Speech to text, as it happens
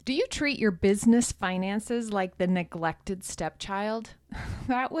Do you treat your business finances like the neglected stepchild?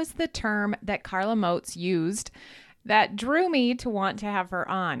 That was the term that Carla Moats used that drew me to want to have her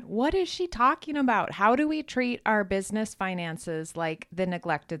on. What is she talking about? How do we treat our business finances like the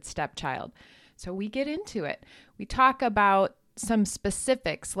neglected stepchild? So we get into it. We talk about some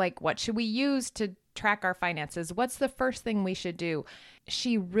specifics, like what should we use to track our finances? What's the first thing we should do?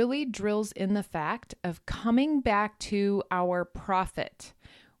 She really drills in the fact of coming back to our profit.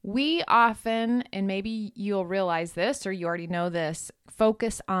 We often, and maybe you'll realize this or you already know this,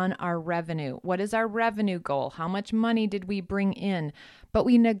 focus on our revenue. What is our revenue goal? How much money did we bring in? But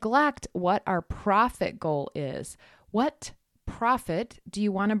we neglect what our profit goal is. What profit do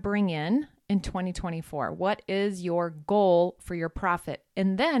you want to bring in 2024? What is your goal for your profit?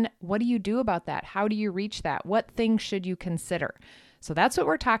 And then what do you do about that? How do you reach that? What things should you consider? So that's what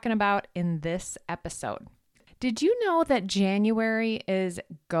we're talking about in this episode. Did you know that January is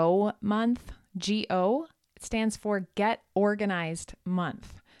GO month? G-O. It stands for Get Organized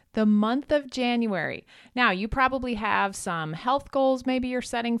Month. The month of January. Now, you probably have some health goals maybe you're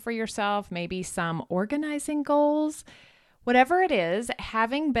setting for yourself, maybe some organizing goals. Whatever it is,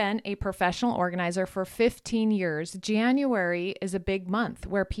 having been a professional organizer for 15 years, January is a big month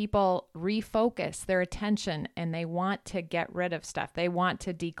where people refocus their attention and they want to get rid of stuff. They want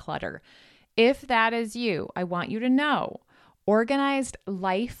to declutter. If that is you, I want you to know Organized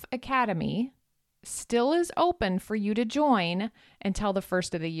Life Academy still is open for you to join until the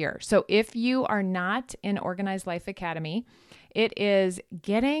first of the year. So if you are not in Organized Life Academy, it is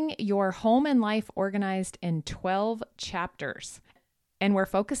getting your home and life organized in 12 chapters. And we're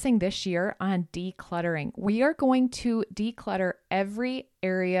focusing this year on decluttering. We are going to declutter every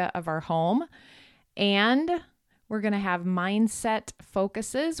area of our home, and we're going to have mindset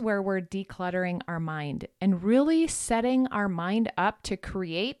focuses where we're decluttering our mind and really setting our mind up to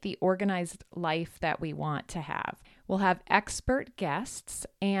create the organized life that we want to have. We'll have expert guests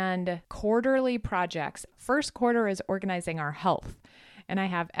and quarterly projects. First quarter is organizing our health. And I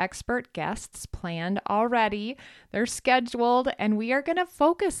have expert guests planned already. They're scheduled, and we are going to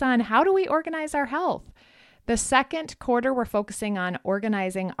focus on how do we organize our health. The second quarter, we're focusing on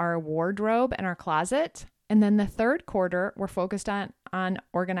organizing our wardrobe and our closet. And then the third quarter, we're focused on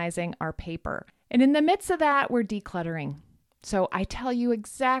organizing our paper. And in the midst of that, we're decluttering. So I tell you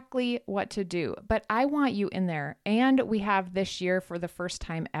exactly what to do, but I want you in there. And we have this year, for the first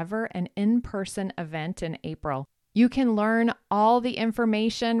time ever, an in-person event in April. You can learn all the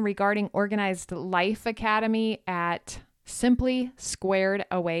information regarding Organized Life Academy at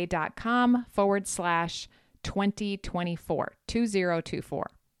simplysquaredaway.com/2024,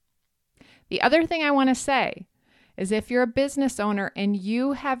 2024. The other thing I want to say is if you're a business owner and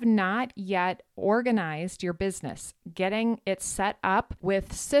you have not yet organized your business, getting it set up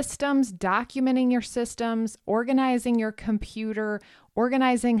with systems, documenting your systems, organizing your computer,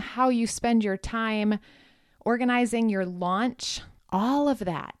 organizing how you spend your time, organizing your launch, all of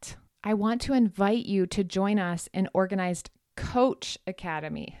that, I want to invite you to join us in Organized Coach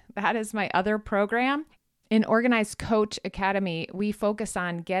Academy. That is my other program. In Organized Coach Academy, we focus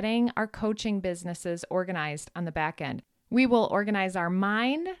on getting our coaching businesses organized on the back end. We will organize our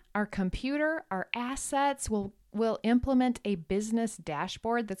mind, our computer, our assets. We'll implement a business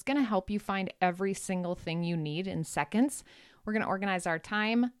dashboard that's going to help you find every single thing you need in seconds. We're going to organize our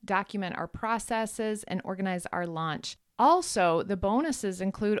time, document our processes, and organize our launch. Also, the bonuses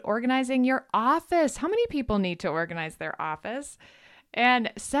include organizing your office. How many people need to organize their office?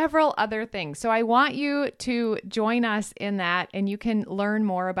 And several other things. So I want you to join us in that, and you can learn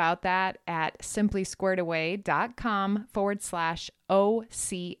more about that at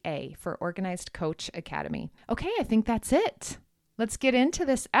simplysquaredaway.com/OCA for Organized Coach Academy. Okay, I think that's it. Let's get into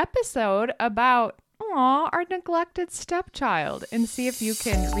this episode about our neglected stepchild and see if you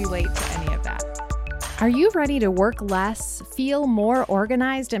can relate to any of that. Are you ready to work less, feel more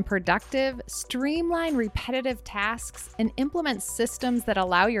organized and productive, streamline repetitive tasks, and implement systems that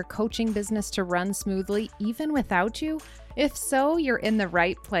allow your coaching business to run smoothly even without you? If so, you're in the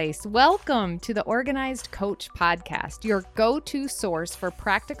right place. Welcome to the Organized Coach Podcast, your go-to source for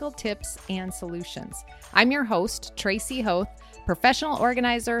practical tips and solutions. I'm your host, Tracy Hoth, professional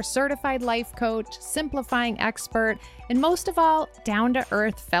organizer, certified life coach, simplifying expert, and most of all,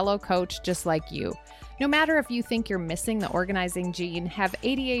 down-to-earth fellow coach just like you. No matter if you think you're missing the organizing gene, have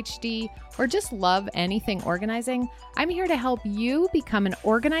ADHD, or just love anything organizing, I'm here to help you become an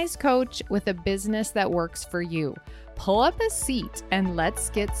organized coach with a business that works for you. Pull up a seat and let's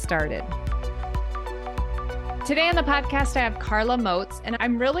get started. Today on the podcast, I have Carla Moats, and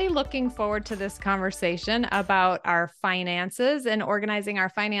I'm really looking forward to this conversation about our finances and organizing our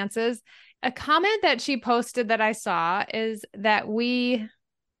finances. A comment that she posted that I saw is that we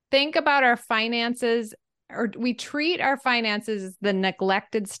think about our finances, or we treat our finances as the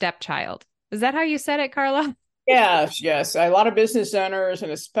neglected stepchild. Is that how you said it, Carla? Yes. A lot of business owners,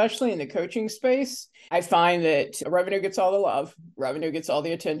 and especially in the coaching space, I find that revenue gets all the love, revenue gets all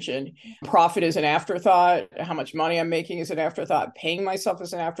the attention. Profit is an afterthought. How much money I'm making is an afterthought. Paying myself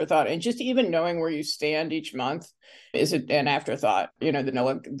is an afterthought. And just even knowing where you stand each month is an afterthought. The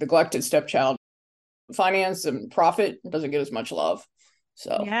neglected stepchild. Finance and profit doesn't get as much love.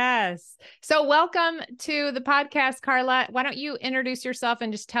 So, Yes. So welcome to the podcast, Carla. Why don't you introduce yourself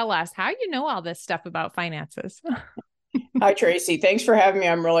and just tell us how you know all this stuff about finances? Hi, Tracy. Thanks for having me.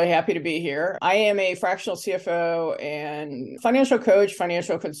 I'm really happy to be here. I am a fractional CFO and financial coach,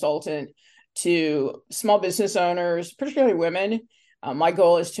 financial consultant to small business owners, particularly women. My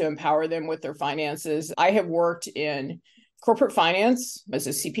goal is to empower them with their finances. I have worked in corporate finance as a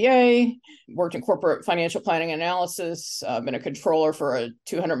CPA, worked in corporate financial planning analysis, been a controller for a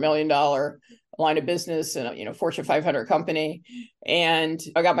 $200 million line of business in a Fortune 500 company. And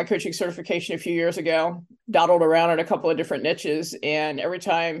I got my coaching certification a few years ago, dawdled around in a couple of different niches. And every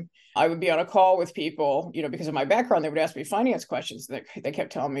time I would be on a call with people, because of my background, they would ask me finance questions. They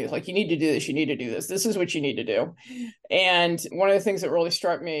kept telling me, like, you need to do this, you need to do this. This is what you need to do. And one of the things that really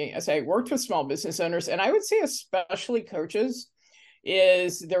struck me as I worked with small business owners, and I would say especially coaches,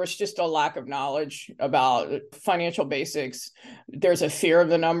 is there was just a lack of knowledge about financial basics. There's a fear of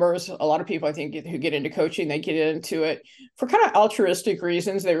the numbers. A lot of people, I think, who get into coaching, they get into it for kind of altruistic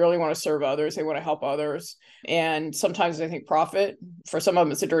reasons. They really want to serve others. They want to help others. And sometimes they think profit, for some of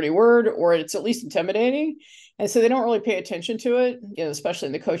them, it's a dirty word, or it's at least intimidating. And so they don't really pay attention to it, especially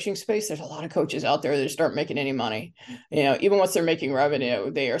in the coaching space. There's a lot of coaches out there that just aren't making any money. Even once they're making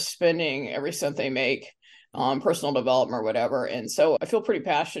revenue, they are spending every cent they make on personal development or whatever. And so I feel pretty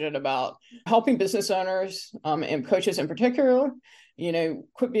passionate about helping business owners and coaches in particular,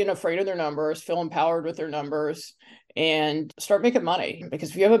 quit being afraid of their numbers, feel empowered with their numbers, and start making money.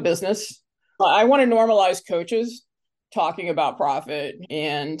 Because if you have a business, I want to normalize coaches talking about profit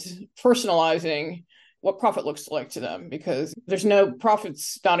and personalizing what profit looks like to them, because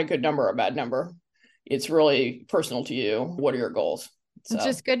profit's not a good number or a bad number. It's really personal to you. What are your goals? So. It's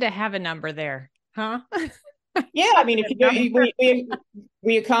just good to have a number there, huh? Yeah, I mean,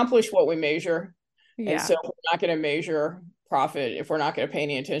 we accomplish what we measure. Yeah. And so if we're not going to measure profit, if we're not going to pay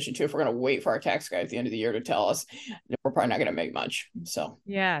any attention to, if we're going to wait for our tax guy at the end of the year to tell us, we're probably not going to make much. So,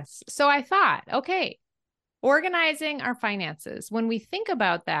 yes. So I thought, okay, organizing our finances, when we think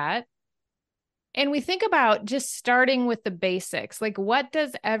about that, and we think about just starting with the basics, like what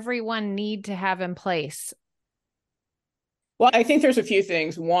does everyone need to have in place? Well, I think there's a few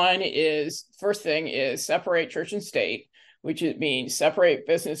things. First thing is separate church and state, which means separate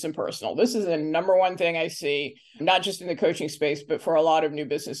business and personal. This is the number one thing I see, not just in the coaching space, but for a lot of new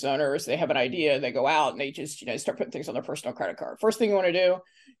business owners. They have an idea, they go out and they just, start putting things on their personal credit card. First thing you want to do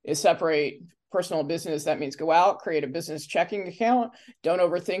is separate personal and business. That means go out, create a business checking account. Don't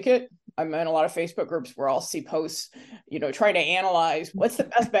overthink it. I'm in a lot of Facebook groups where I'll see posts, trying to analyze what's the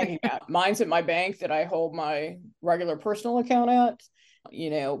best banking account. Mine's at my bank that I hold my regular personal account at,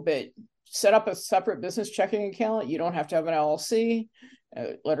 but set up a separate business checking account. You don't have to have an LLC.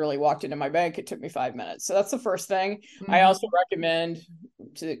 I literally walked into my bank. It took me 5 minutes. So that's the first thing. Mm-hmm. I also recommend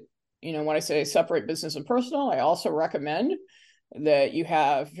when I say separate business and personal, I also recommend that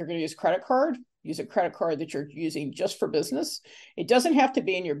if you're going to use credit card, use a credit card that you're using just for business. It doesn't have to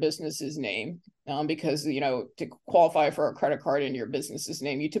be in your business's name because, to qualify for a credit card in your business's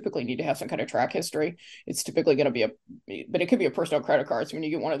name, you typically need to have some kind of track history. It's typically going to be but it could be a personal credit card. So when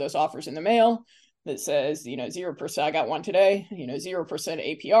you get one of those offers in the mail that says, 0%, I got one today, 0%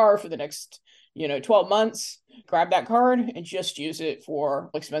 APR for the next, 12 months, grab that card and just use it for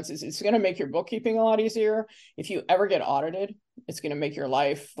expenses. It's going to make your bookkeeping a lot easier. If you ever get audited, it's going to make your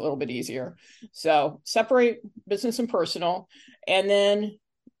life a little bit easier. So separate business and personal, and then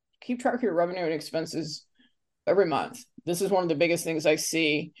keep track of your revenue and expenses every month. This is one of the biggest things I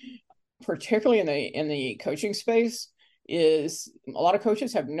see, particularly in the coaching space, is a lot of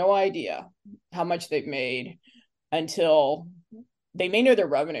coaches have no idea how much they've made until they may know their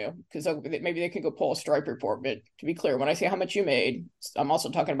revenue, because maybe they can go pull a Stripe report. But to be clear, when I say how much you made, I'm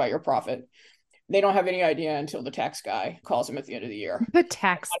also talking about your profit. They don't have any idea until the tax guy calls them at the end of the year. The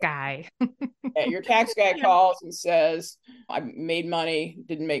tax guy. Yeah, your tax guy calls and says, I made money,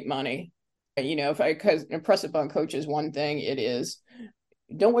 didn't make money. If I impress upon coaches one thing, it is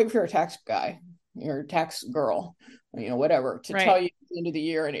don't wait for your tax guy. your tax girl, whatever, to tell Right. you at the end of the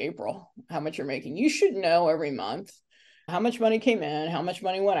year in April how much you're making. You should know every month how much money came in, how much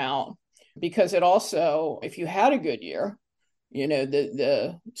money went out, because it also, if you had a good year,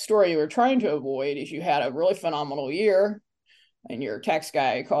 the story you were trying to avoid is you had a really phenomenal year and your tax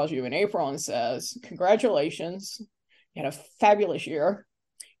guy calls you in April and says, congratulations, you had a fabulous year.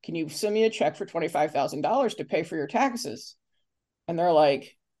 Can you send me a check for $25,000 to pay for your taxes? And they're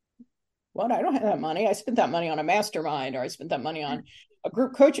like, what? I don't have that money. I spent that money on a mastermind, or I spent that money on a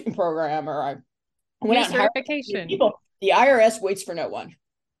group coaching program, or I went New out and hired certification. people. The IRS waits for no one,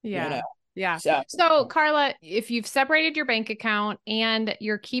 you Yeah. know. Yeah. So So, Carla, if you've separated your bank account and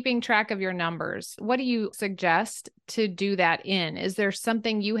you're keeping track of your numbers, what do you suggest to do that in? Is there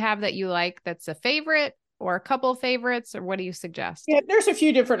something you have that you like that's a favorite or a couple favorites, or what do you suggest? yeah, there's a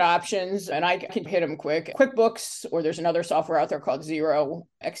few different options, and I can hit them quick. QuickBooks, or there's another software out there called Xero,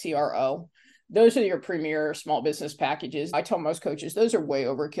 Xero. Those are your premier small business packages. I tell most coaches those are way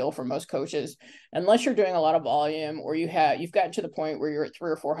overkill for most coaches, unless you're doing a lot of volume or you've gotten to the point where you're at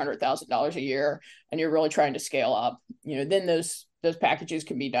 $300,000 or $400,000 a year and you're really trying to scale up. Then those packages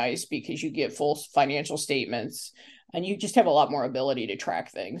can be nice because you get full financial statements and you just have a lot more ability to track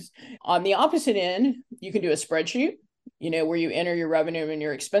things. On the opposite end, you can do a spreadsheet, where you enter your revenue and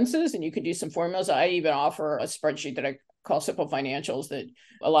your expenses, and you can do some formulas. I even offer a spreadsheet that I call Simple Financials that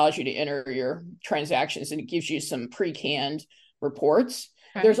allows you to enter your transactions, and it gives you some pre-canned reports.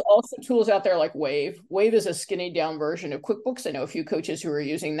 Okay. There's also tools out there like Wave. Wave is a skinny down version of QuickBooks. I know a few coaches who are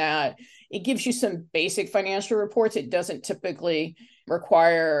using that. It gives you some basic financial reports. It doesn't typically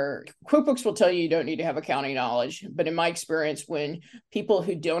require, QuickBooks will tell you don't need to have accounting knowledge. But in my experience, when people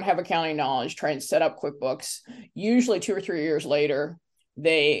who don't have accounting knowledge try and set up QuickBooks, usually 2 or 3 years later,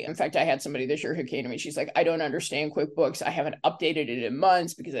 in fact, I had somebody this year who came to me. She's like, I don't understand QuickBooks. I haven't updated it in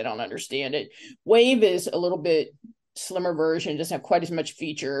months because I don't understand it. Wave is a little bit slimmer version, doesn't have quite as much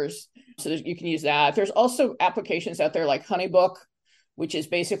features. So you can use that. There's also applications out there like Honeybook, which is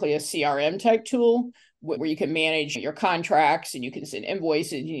basically a CRM type tool where you can manage your contracts and you can send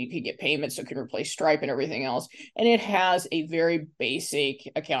invoices and you can get payments, so it can replace Stripe and everything else. And it has a very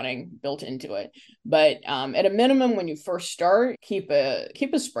basic accounting built into it. But at a minimum, when you first start, keep a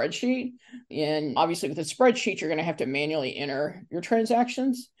spreadsheet. And obviously with a spreadsheet, you're going to have to manually enter your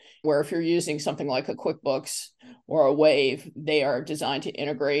transactions, where if you're using something like a QuickBooks or a Wave, they are designed to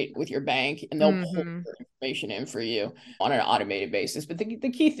integrate with your bank and they'll pull your information in for you on an automated basis. But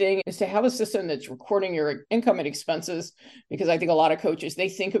the key thing is to have a system that's recording your income and expenses, because I think a lot of coaches, they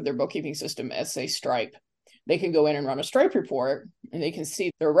think of their bookkeeping system as, say, Stripe. They can go in and run a Stripe report and they can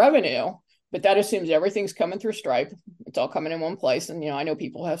see their revenue, but that assumes everything's coming through Stripe. It's all coming in one place. And, I know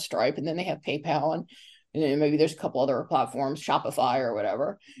people have Stripe and then they have PayPal and maybe there's a couple other platforms, Shopify or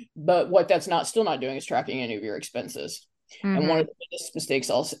whatever. But what that's still not doing is tracking any of your expenses. Mm-hmm. And one of the biggest mistakes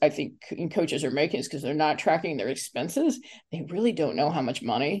I think coaches are making is because they're not tracking their expenses. They really don't know how much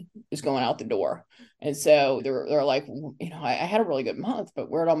money is going out the door. And so they're like, I had a really good month, but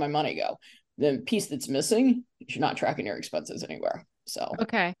where'd all my money go? The piece that's missing is you're not tracking your expenses anywhere. So,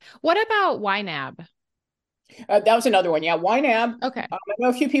 okay. What about YNAB? That was another one. Yeah, YNAB. Okay. I know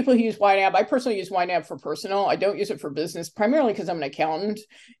a few people who use YNAB. I personally use YNAB for personal. I don't use it for business, primarily because I'm an accountant.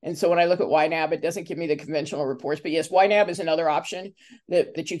 And so when I look at YNAB, it doesn't give me the conventional reports. But yes, YNAB is another option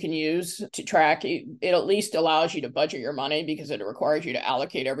that you can use to track. It at least allows you to budget your money because it requires you to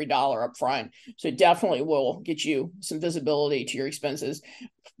allocate every dollar up front. So it definitely will get you some visibility to your expenses.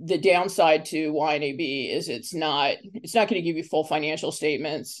 The downside to YNAB is it's not going to give you full financial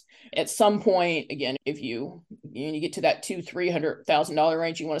statements. At some point, again, if you get to that $200,000-$300,000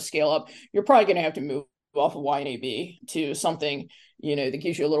 range, you want to scale up, you're probably going to have to move off of YNAB to something, that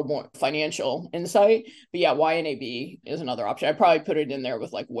gives you a little more financial insight. But yeah, YNAB is another option. I'd probably put it in there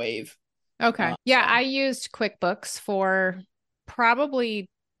with like Wave. Okay. Yeah, I used QuickBooks for probably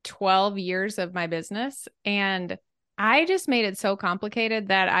 12 years of my business, and I just made it so complicated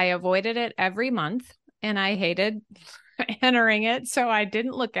that I avoided it every month, and I hated entering it. So I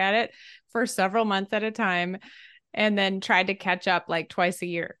didn't look at it for several months at a time and then tried to catch up like twice a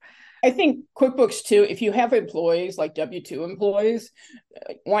year. I think QuickBooks too, if you have employees like W-2 employees,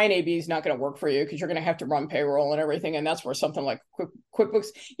 YNAB is not going to work for you because you're going to have to run payroll and everything. And that's where something like QuickBooks,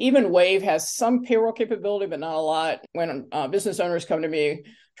 even Wave has some payroll capability, but not a lot. When business owners come to me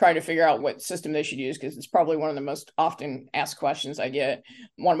trying to figure out what system they should use, because it's probably one of the most often asked questions I get,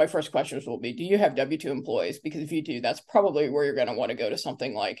 one of my first questions will be, do you have W-2 employees? Because if you do, that's probably where you're going to want to go to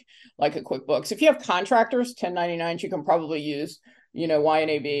something like a QuickBooks. If you have contractors, 1099s, you can probably use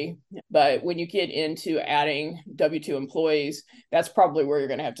YNAB. But when you get into adding W-2 employees, that's probably where you're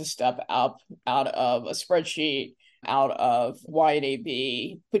going to have to step up out of a spreadsheet, out of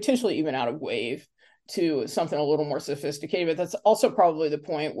YNAB, potentially even out of Wave to something a little more sophisticated. But that's also probably the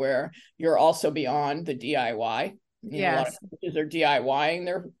point where you're also beyond the DIY. A lot of Yes. coaches are DIYing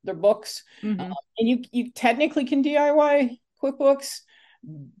their books. Mm-hmm. And you technically can DIY QuickBooks,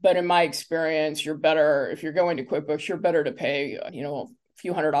 but in my experience, you're better if you're going to QuickBooks, you're better to pay, a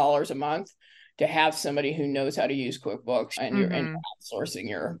few $100s a month to have somebody who knows how to use QuickBooks, and you're outsourcing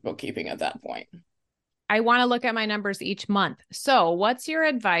your bookkeeping at that point. I want to look at my numbers each month. So, what's your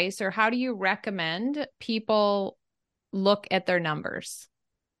advice, or how do you recommend people look at their numbers?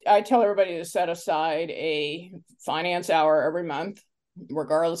 I tell everybody to set aside a finance hour every month,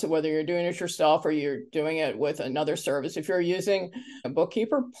 regardless of whether you're doing it yourself or you're doing it with another service. If you're using a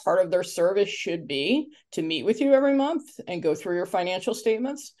bookkeeper, part of their service should be to meet with you every month and go through your financial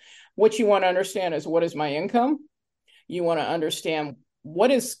statements. What you want to understand is, what is my income? You want to understand, what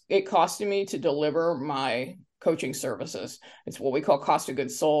is it costing me to deliver my coaching services? It's what we call cost of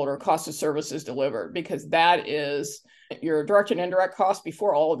goods sold, or cost of services delivered, because that is your direct and indirect cost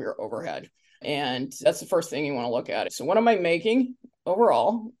before all of your overhead. And that's the first thing you want to look at. So what am I making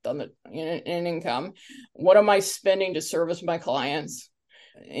overall in income? What am I spending to service my clients?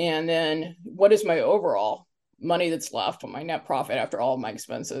 And then what is my overall money that's left on my net profit after all of my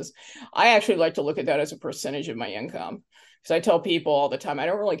expenses? I actually like to look at that as a percentage of my income, because I tell people all the time, I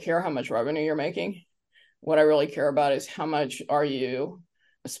don't really care how much revenue you're making. What I really care about is how much are you,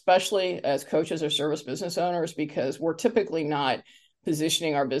 especially as coaches or service business owners, because we're typically not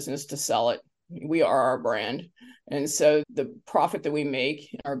positioning our business to sell it. We are our brand. And so the profit that we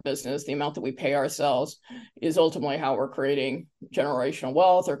make in our business, the amount that we pay ourselves, is ultimately how we're creating generational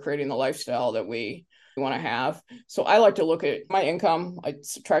wealth or creating the lifestyle that we want to have. So I like to look at my income, I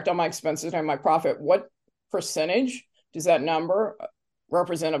subtract all my expenses and my profit. What percentage does that number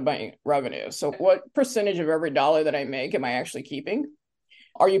represent of my revenue? So what percentage of every dollar that I make am I actually keeping?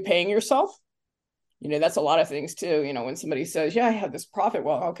 Are you paying yourself? That's a lot of things too. When somebody says, yeah, I have this profit.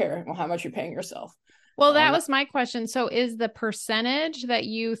 Well, okay, well, how much are you paying yourself? Well, that was my question. So, is the percentage that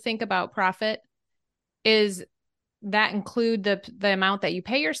you think about profit, is that include the amount that you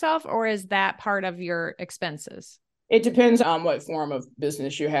pay yourself, or is that part of your expenses? It depends on what form of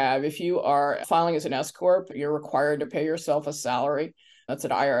business you have. If you are filing as an S corp, you're required to pay yourself a salary. That's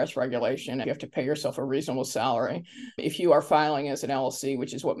an IRS regulation. You have to pay yourself a reasonable salary. If you are filing as an LLC,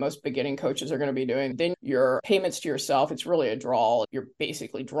 which is what most beginning coaches are going to be doing, then your payments to yourself, it's really a draw. You're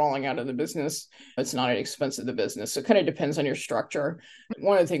basically drawing out of the business. It's not an expense of the business. So it kind of depends on your structure.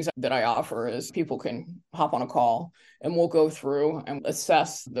 One of the things that I offer is people can hop on a call and we'll go through and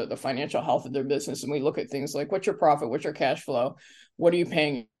assess the financial health of their business. And we look at things like, what's your profit? What's your cash flow? What are you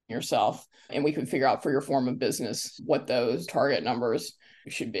paying yourself? And we can figure out for your form of business what those target numbers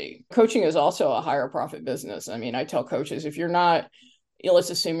should be. Coaching is also a higher profit business. I mean, I tell coaches, if you're not, let's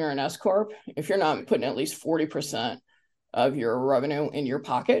assume you're an S corp, if you're not putting at least 40% of your revenue in your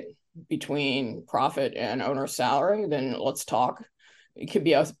pocket between profit and owner salary, then let's talk. It could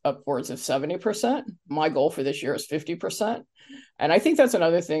be upwards of 70%. My goal for this year is 50%. And I think that's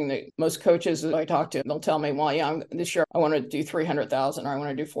another thing that most coaches that I talk to, they'll tell me, well, yeah, this year I want to do 300,000, or I want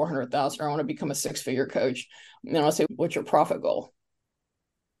to do 400,000, or I want to become a 6-figure coach. And then I'll say, what's your profit goal?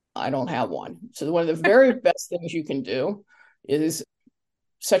 I don't have one. So one of the very best things you can do is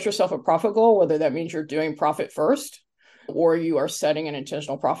set yourself a profit goal, whether that means you're doing profit first or you are setting an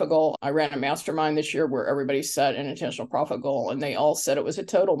intentional profit goal. I ran a mastermind this year where everybody set an intentional profit goal, and they all said it was a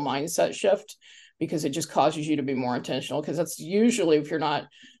total mindset shift, because it just causes you to be more intentional. Because that's usually, if you're not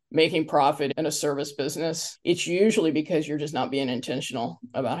making profit in a service business, it's usually because you're just not being intentional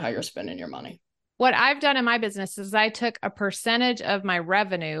about how you're spending your money. What I've done in my business is I took a percentage of my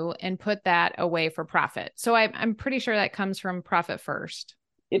revenue and put that away for profit. So I'm pretty sure that comes from profit first.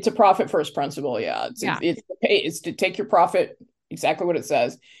 It's a profit first principle. Yeah. It's to take your profit, exactly what it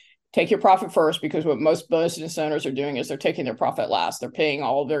says. Take your profit first, because what most business owners are doing is they're taking their profit last. They're paying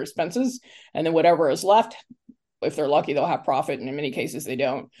all of their expenses, and then whatever is left, if they're lucky, they'll have profit. And in many cases, they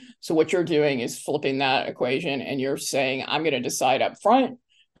don't. So what you're doing is flipping that equation, and you're saying, I'm going to decide up front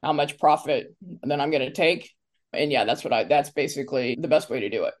how much profit then I'm going to take. And yeah, that's basically the best way to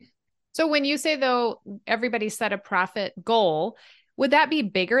do it. So when you say, though, everybody set a profit goal, would that be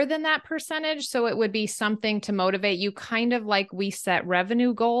bigger than that percentage? So it would be something to motivate you, kind of like we set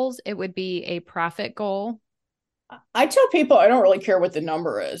revenue goals. It would be a profit goal. I tell people I don't really care what the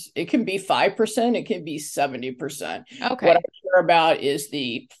number is. It can be 5%, it can be 70%. Okay. What I care about is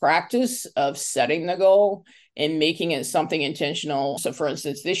the practice of setting the goal and making it something intentional. So for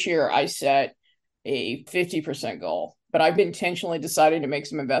instance, this year I set a 50% goal, but I've intentionally decided to make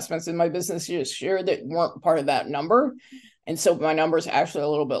some investments in my business this year that weren't part of that number. And so my number is actually a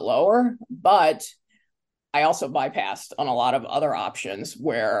little bit lower, but I also bypassed on a lot of other options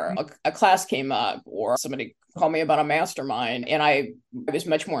where a class came up or somebody called me about a mastermind. And I was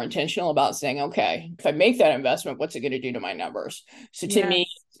much more intentional about saying, okay, if I make that investment, what's it going to do to my numbers? So to me,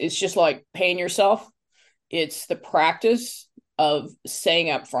 Yes. it's just like paying yourself. It's the practice of saying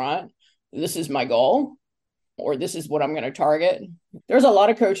up front, this is my goal, or this is what I'm going to target. There's a lot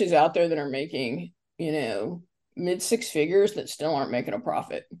of coaches out there that are making, mid six figures that still aren't making a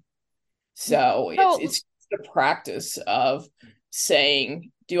profit. So So it's the practice of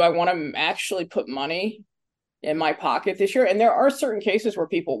saying, do I want to actually put money in my pocket this year? And there are certain cases where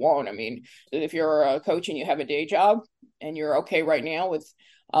people won't. I mean, if you're a coach and you have a day job and you're okay right now with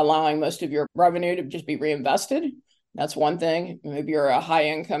allowing most of your revenue to just be reinvested, that's one thing. Maybe you're a high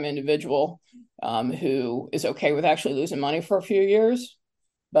income individual who is okay with actually losing money for a few years,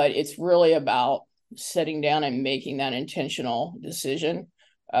 but it's really about sitting down and making that intentional decision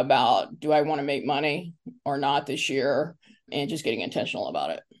about, do I want to make money or not this year, and just getting intentional about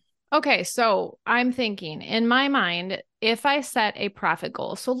it. okay, so I'm thinking in my mind, if I set a profit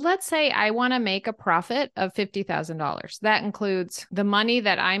goal, so let's say I want to make a profit of $50,000. That includes the money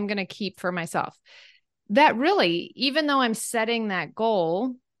that I'm going to keep for myself. That really, even though I'm setting that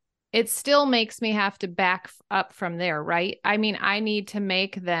goal, it still makes me have to back up from there, right? I mean, I need to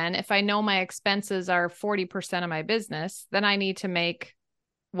make then, if I know my expenses are 40% of my business, then I need to make,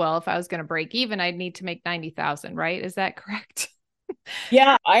 well, if I was going to break even, I'd need to make 90,000, right? Is that correct?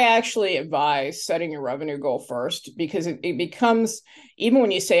 Yeah, I actually advise setting your revenue goal first, because it becomes, even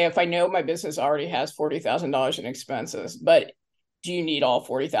when you say, if I know my business already has $40,000 in expenses, but do you need all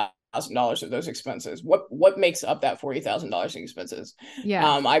 $40,000 of those expenses? What makes up that $40,000 in expenses? Yes.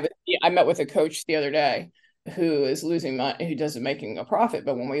 I met with a coach the other day who is losing money, who doesn't making a profit.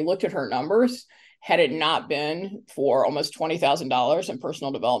 But when we looked at her numbers, had it not been for almost $20,000 in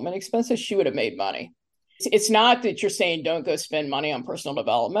personal development expenses, she would have made money. It's not that you're saying don't go spend money on personal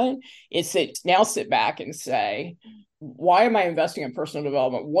development. It's that now sit back and say, why am I investing in personal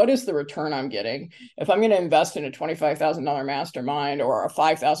development? What is the return I'm getting? If I'm going to invest in a $25,000 mastermind or a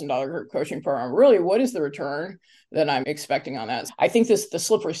 $5,000 group coaching program, really, what is the return that I'm expecting on that? I think the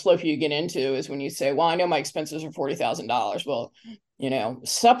slippery slope you get into is when you say, well, I know my expenses are $40,000. Well,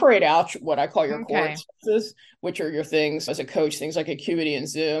 separate out what I call your core Okay. expenses, which are your things as a coach, things like Acuity and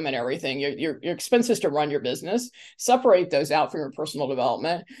Zoom and everything, your expenses to run your business. Separate those out from your personal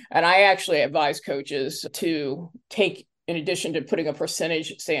development. And I actually advise coaches to take, in addition to putting a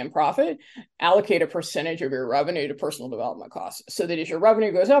percentage, say, in profit, allocate a percentage of your revenue to personal development costs, so that as your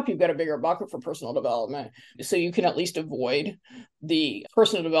revenue goes up, you've got a bigger bucket for personal development, so you can at least avoid the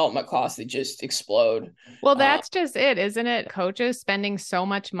personal development costs that just explode. Well, that's just it, isn't it? Coaches spending so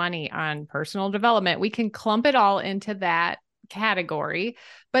much money on personal development. We can clump it all into that category,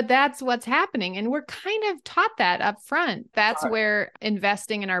 but that's what's happening. And we're kind of taught that up front. That's where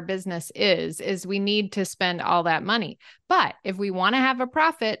investing in our business is we need to spend all that money. But if we want to have a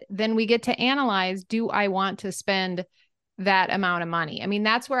profit, then we get to analyze, do I want to spend that amount of money? I mean,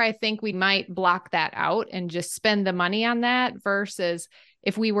 that's where I think we might block that out and just spend the money on that, versus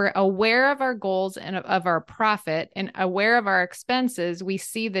if we were aware of our goals and of our profit and aware of our expenses, we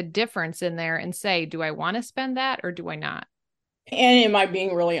see the difference in there and say, do I want to spend that or do I not? And am I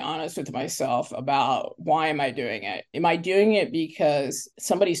being really honest with myself about why am I doing it? Am I doing it because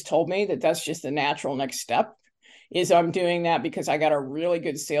somebody's told me that that's just the natural next step? Is I'm doing that because I got a really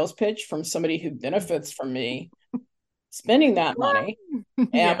good sales pitch from somebody who benefits from me spending that money?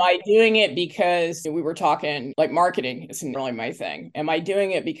 Yeah. Am I doing it because we were talking like marketing isn't really my thing? Am I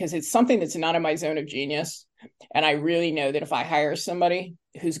doing it because it's something that's not in my zone of genius? And I really know that if I hire somebody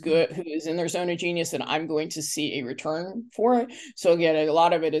who's good, who is in their zone of genius, then I'm going to see a return for it. So again, a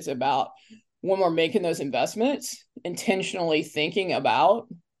lot of it is about, when we're making those investments, intentionally thinking about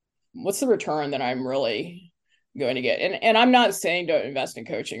what's the return that I'm really going to get. And I'm not saying don't invest in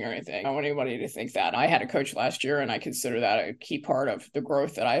coaching or anything. I don't want anybody to think that. I had a coach last year and I consider that a key part of the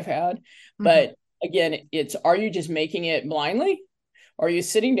growth that I've had. Mm-hmm. But again, it's, are you just making it blindly? Or are you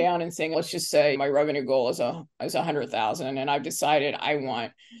sitting down and saying, let's just say my revenue goal is 100,000 and I've decided I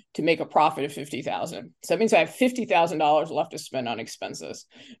want to make a profit of 50,000. So that means I have $50,000 left to spend on expenses.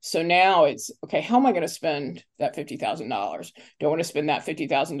 So now it's, okay, how am I going to spend that $50,000? Do I want to spend that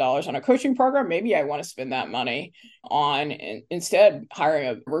 $50,000 on a coaching program? Maybe I want to spend that money on instead hiring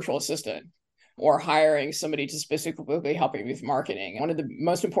a virtual assistant or hiring somebody to specifically help me with marketing. One of the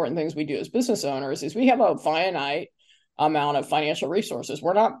most important things we do as business owners is we have a finite amount of financial resources.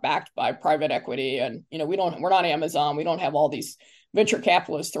 We're not backed by private equity, and we're not Amazon. We don't have all these venture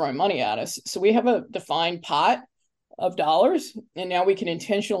capitalists throwing money at us. So we have a defined pot of dollars, and now we can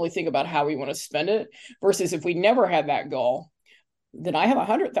intentionally think about how we want to spend it, versus if we never had that goal, then I have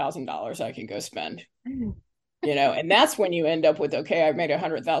 $100,000 I can go spend. And that's when you end up with, okay, I made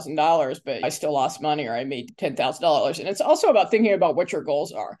 $100,000, but I still lost money, or I made $10,000. And it's also about thinking about what your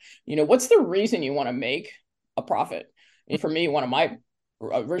goals are. What's the reason you want to make a profit? And for me, one of my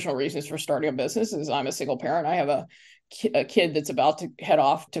original reasons for starting a business is I'm a single parent. I have a kid that's about to head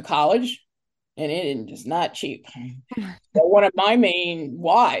off to college, and it is not cheap. So one of my main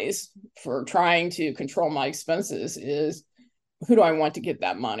whys for trying to control my expenses is, who do I want to get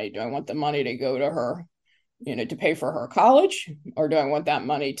that money? Do I want the money to go to her, to pay for her college, or do I want that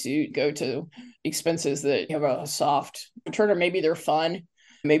money to go to expenses that have a soft return, or maybe they're fun?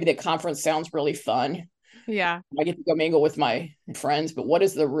 Maybe the conference sounds really fun. Yeah. I get to go mingle with my friends, but what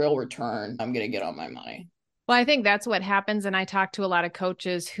is the real return I'm going to get on my money? Well, I think that's what happens. And I talk to a lot of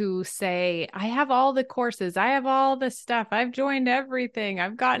coaches who say, I have all the courses, I have all the stuff, I've joined everything,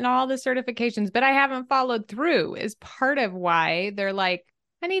 I've gotten all the certifications, but I haven't followed through, is part of why they're like,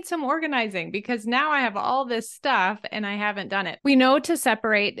 I need some organizing, because now I have all this stuff and I haven't done it. We know to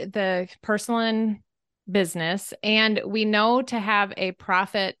separate the personal and business, and we know to have a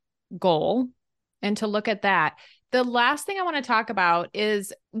profit goal and to look at that. The last thing I want to talk about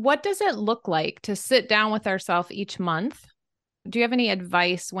is, what does it look like to sit down with ourselves each month? Do you have any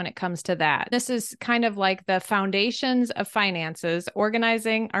advice when it comes to that? This is kind of like the foundations of finances,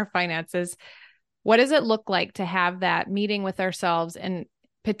 organizing our finances. What does it look like to have that meeting with ourselves, and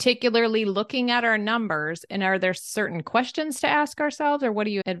particularly looking at our numbers? And are there certain questions to ask ourselves, or what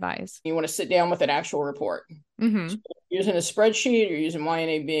do you advise? You want to sit down with an actual report. Mm-hmm. So using a spreadsheet, you're using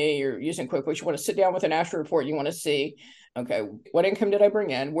YNAB, you're using QuickBooks, you want to sit down with an actual report. You want to see, okay, what income did I bring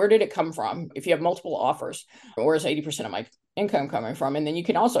in? Where did it come from? If you have multiple offers, where is 80% of my income coming from? And then you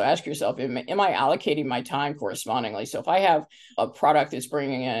can also ask yourself, am I allocating my time correspondingly? So if I have a product that's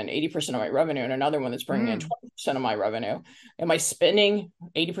bringing in 80% of my revenue and another one that's bringing in 20% of my revenue, am I spending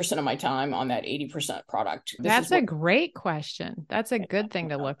 80% of my time on that 80% product? That's a great question. That's a good thing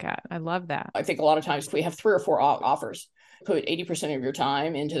to look at. I love that. I think a lot of times if we have 3 or 4 offers, put 80% of your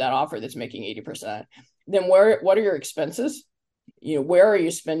time into that offer that's making 80%. Then what are your expenses? Where are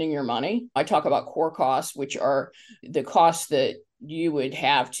you spending your money? I talk about core costs, which are the costs that you would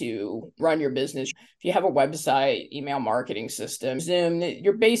have to run your business. If you have a website, email marketing system, Zoom,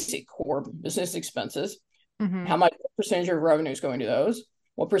 your basic core business expenses. Mm-hmm. How much percentage of revenue is going to those?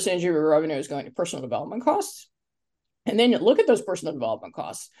 What percentage of your revenue is going to personal development costs? And then look at those personal development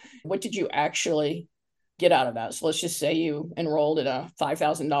costs. What did you actually get out of that? So let's just say you enrolled in a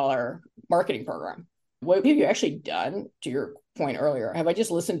 $5,000 marketing program. What have you actually done, to your point earlier? Have I just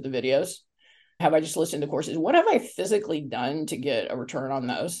listened to the videos? Have I just listened to courses? What have I physically done to get a return on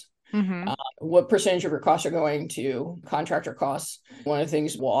those? Mm-hmm. What percentage of your costs are going to contractor costs? One of the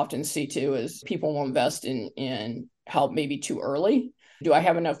things we'll often see too is people will invest in help maybe too early. Do I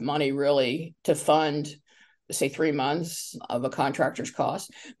have enough money really to fund, say, 3 months of a contractor's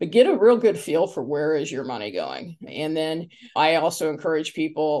cost? But get a real good feel for where is your money going. And then I also encourage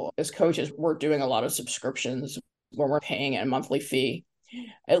people, as coaches, we're doing a lot of subscriptions where we're paying a monthly fee.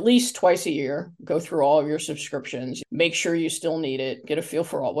 At least twice a year, go through all of your subscriptions, make sure you still need it, get a feel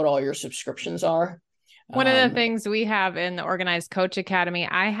for what all your subscriptions are. One of the things we have in the Organized Coach Academy,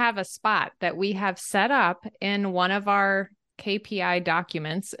 I have a spot that we have set up in one of our KPI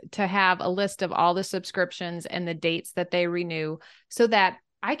documents to have a list of all the subscriptions and the dates that they renew, so that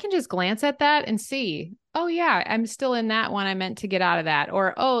I can just glance at that and see, oh yeah, I'm still in that one. I meant to get out of that.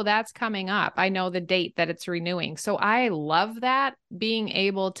 Or, oh, that's coming up. I know the date that it's renewing. So I love that, being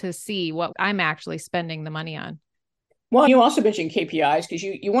able to see what I'm actually spending the money on. Well, you also mentioned KPIs because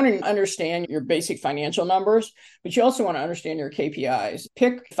you want to understand your basic financial numbers, but you also want to understand your KPIs.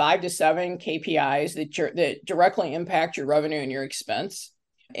 Pick 5 to 7 KPIs that directly impact your revenue and your expense,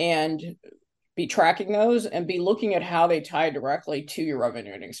 and be tracking those and be looking at how they tie directly to your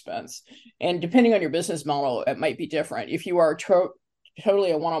revenue and expense. And depending on your business model, it might be different. If you are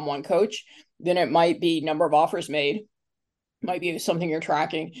totally a one-on-one coach, then it might be number of offers made, might be something you're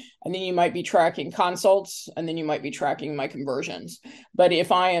tracking. And then you might be tracking consults, and then you might be tracking my conversions. But if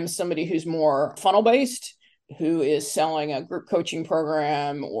I am somebody who's more funnel-based, who is selling a group coaching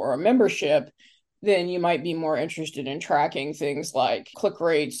program or a membership, then you might be more interested in tracking things like click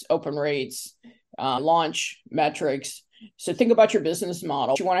rates, open rates, launch metrics, So think about your business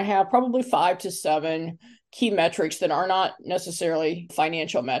model. You want to have probably 5 to 7 key metrics that are not necessarily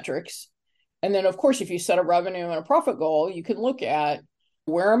financial metrics. And then, of course, if you set a revenue and a profit goal, you can look at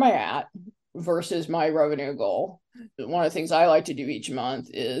where am I at versus my revenue goal. One of the things I like to do each month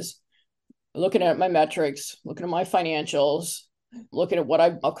is looking at my metrics, looking at my financials, looking at what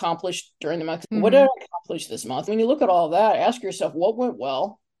I've accomplished during the month. Mm-hmm. What did I accomplish this month? When you look at all that, ask yourself what went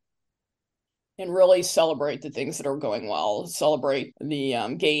well and really celebrate the things that are going well. Celebrate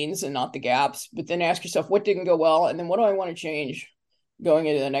the gains and not the gaps, but then ask yourself what didn't go well and then what do I want to change going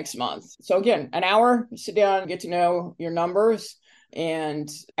into the next month. So again, an hour, sit down, get to know your numbers and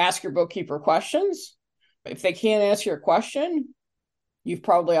ask your bookkeeper questions. If they can't answer your question, you've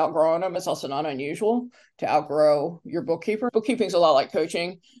probably outgrown them. It's also not unusual to outgrow your bookkeeper. Bookkeeping is a lot like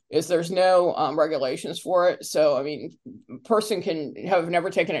coaching, is there's no regulations for it. So, I mean, a person can have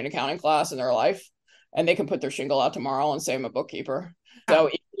never taken an accounting class in their life and they can put their shingle out tomorrow and say, I'm a bookkeeper. So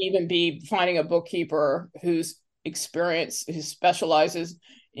it can even be finding a bookkeeper who's experienced, who specializes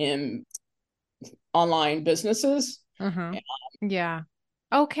in online businesses. Mm-hmm. Yeah.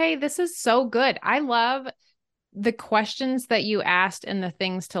 Okay. This is so good. I love the questions that you asked and the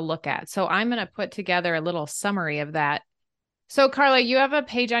things to look at. So I'm going to put together a little summary of that. So Carla, you have a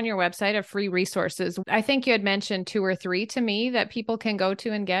page on your website of free resources. I think you had mentioned 2 or 3 to me that people can go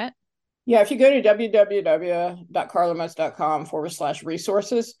to and get. Yeah, if you go to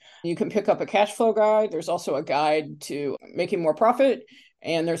www.carlamoats.com/resources, you can pick up a cash flow guide. There's also a guide to making more profit.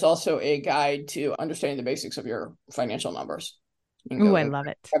 And there's also a guide to understanding the basics of your financial numbers. Ooh, I love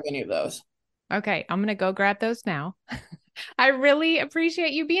it. Have any of those. Okay, I'm going to go grab those now. I really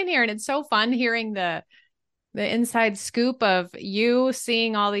appreciate you being here. And it's so fun hearing the inside scoop of you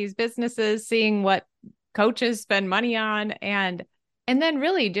seeing all these businesses, seeing what coaches spend money on, and then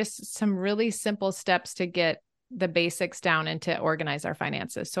really just some really simple steps to get the basics down and to organize our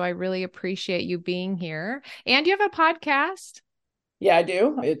finances. So I really appreciate you being here. And you have a podcast. Yeah, I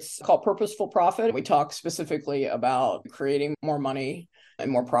do. It's called Purposeful Profit. We talk specifically about creating more money and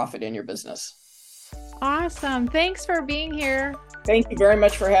more profit in your business. Awesome. Thanks for being here. Thank you very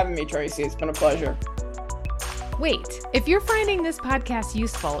much for having me, Tracy. It's been a pleasure. Wait, if you're finding this podcast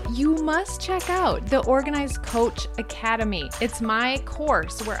useful, you must check out the Organized Coach Academy. It's my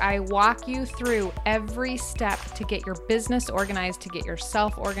course where I walk you through every step to get your business organized, to get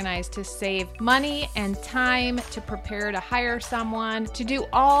yourself organized, to save money and time, to prepare to hire someone, to do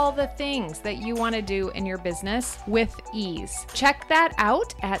all the things that you want to do in your business with ease. Check that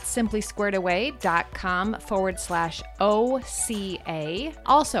out at simplysquaredaway.com/OCA.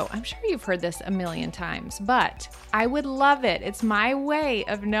 Also, I'm sure you've heard this a million times, but I would love it. It's my way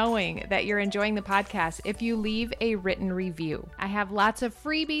of knowing that you're enjoying the podcast if you leave a written review. I have lots of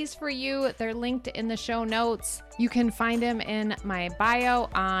freebies for you. They're linked in the show notes. You can find them in my bio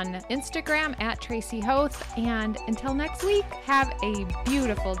on Instagram at Tracy Hoth. And until next week, have a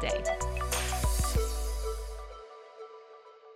beautiful day.